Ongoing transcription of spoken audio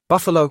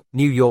Buffalo,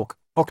 New York,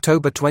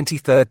 October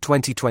 23,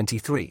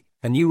 2023.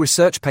 A new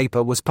research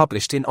paper was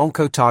published in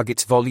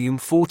Oncotargets Volume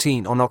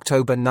 14 on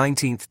October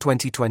 19,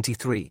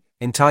 2023,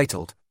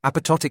 entitled,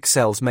 Apoptotic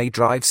cells may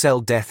drive cell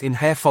death in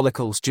hair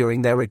follicles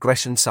during their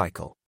regression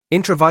cycle.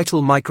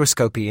 Intravital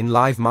microscopy in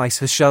live mice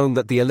has shown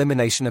that the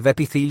elimination of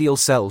epithelial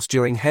cells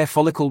during hair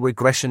follicle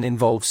regression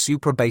involves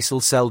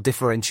suprabasal cell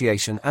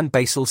differentiation and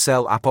basal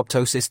cell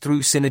apoptosis through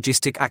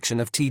synergistic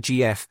action of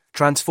TGF,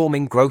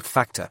 transforming growth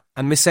factor,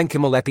 and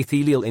mesenchymal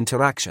epithelial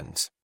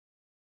interactions.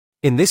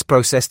 In this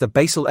process, the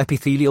basal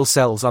epithelial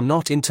cells are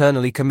not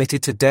internally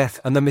committed to death,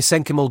 and the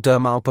mesenchymal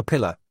dermal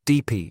papilla,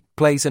 DP,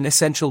 plays an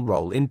essential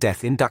role in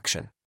death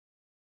induction.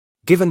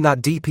 Given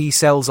that DP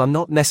cells are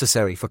not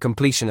necessary for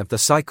completion of the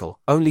cycle,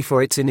 only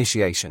for its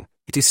initiation,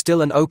 it is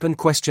still an open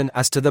question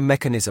as to the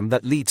mechanism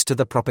that leads to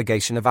the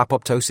propagation of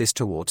apoptosis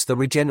towards the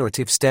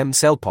regenerative stem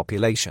cell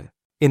population.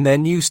 In their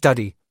new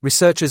study,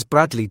 researchers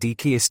Bradley D.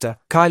 Keister,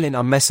 Kylin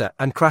R. Messer,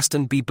 and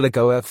Kraston B.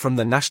 Blagoa from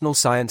the National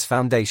Science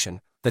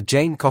Foundation, the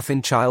Jane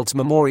Coffin Child's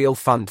Memorial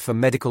Fund for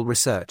Medical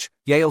Research,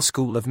 Yale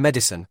School of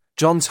Medicine,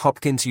 Johns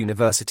Hopkins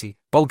University,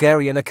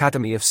 Bulgarian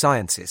Academy of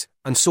Sciences,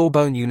 and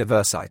Sorbonne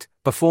University,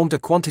 performed a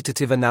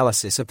quantitative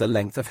analysis of the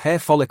length of hair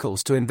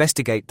follicles to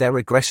investigate their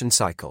regression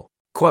cycle.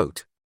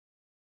 Quote,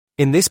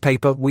 "In this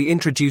paper we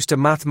introduced a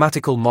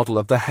mathematical model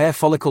of the hair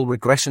follicle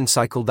regression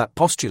cycle that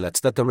postulates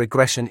that the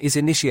regression is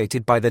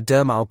initiated by the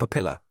dermal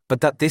papilla,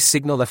 but that this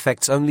signal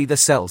affects only the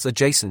cells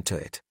adjacent to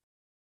it."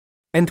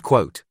 End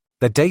quote.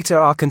 The data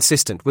are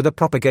consistent with a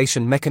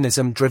propagation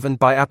mechanism driven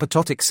by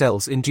apoptotic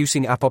cells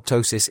inducing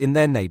apoptosis in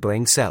their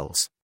neighboring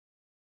cells.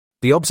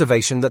 The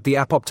observation that the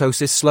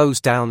apoptosis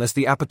slows down as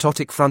the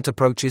apoptotic front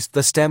approaches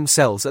the stem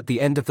cells at the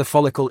end of the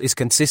follicle is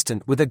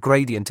consistent with a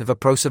gradient of a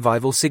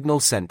pro-survival signal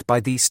sent by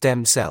these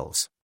stem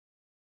cells.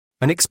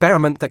 An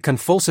experiment that can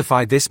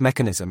falsify this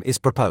mechanism is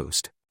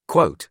proposed.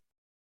 Quote,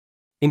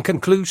 "In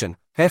conclusion,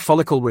 hair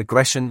follicle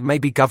regression may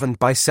be governed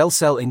by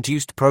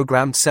cell-induced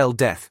programmed cell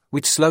death,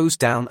 which slows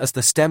down as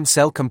the stem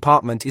cell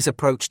compartment is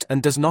approached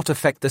and does not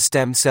affect the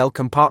stem cell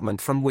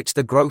compartment from which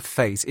the growth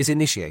phase is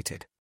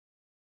initiated.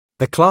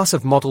 The class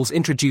of models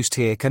introduced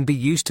here can be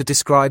used to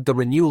describe the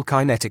renewal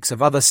kinetics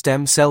of other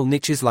stem cell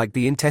niches like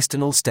the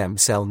intestinal stem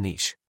cell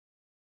niche."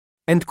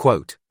 End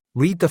quote.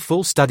 Read the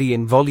full study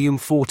in Volume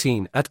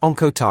 14 at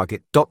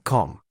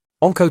oncotarget.com.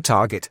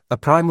 Oncotarget, a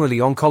primarily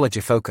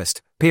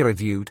oncology-focused,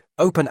 peer-reviewed,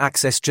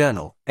 open-access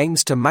journal,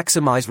 aims to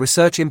maximize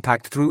research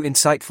impact through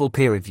insightful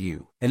peer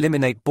review,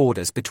 eliminate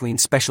borders between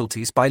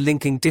specialties by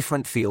linking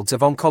different fields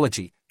of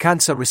oncology,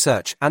 cancer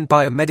research, and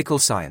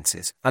biomedical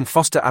sciences, and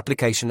foster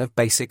application of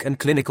basic and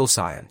clinical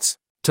science.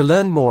 To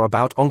learn more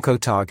about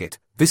Oncotarget,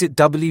 visit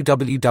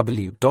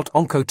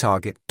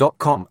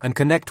www.oncotarget.com and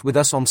connect with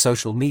us on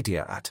social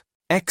media at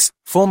X,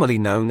 formerly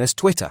known as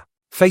Twitter,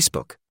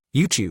 Facebook,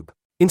 YouTube,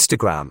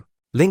 Instagram,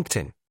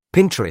 LinkedIn,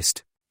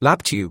 Pinterest,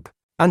 LabTube,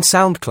 and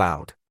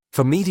SoundCloud.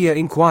 For media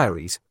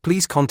inquiries,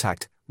 please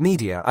contact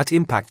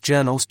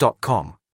media@impactjournals.com.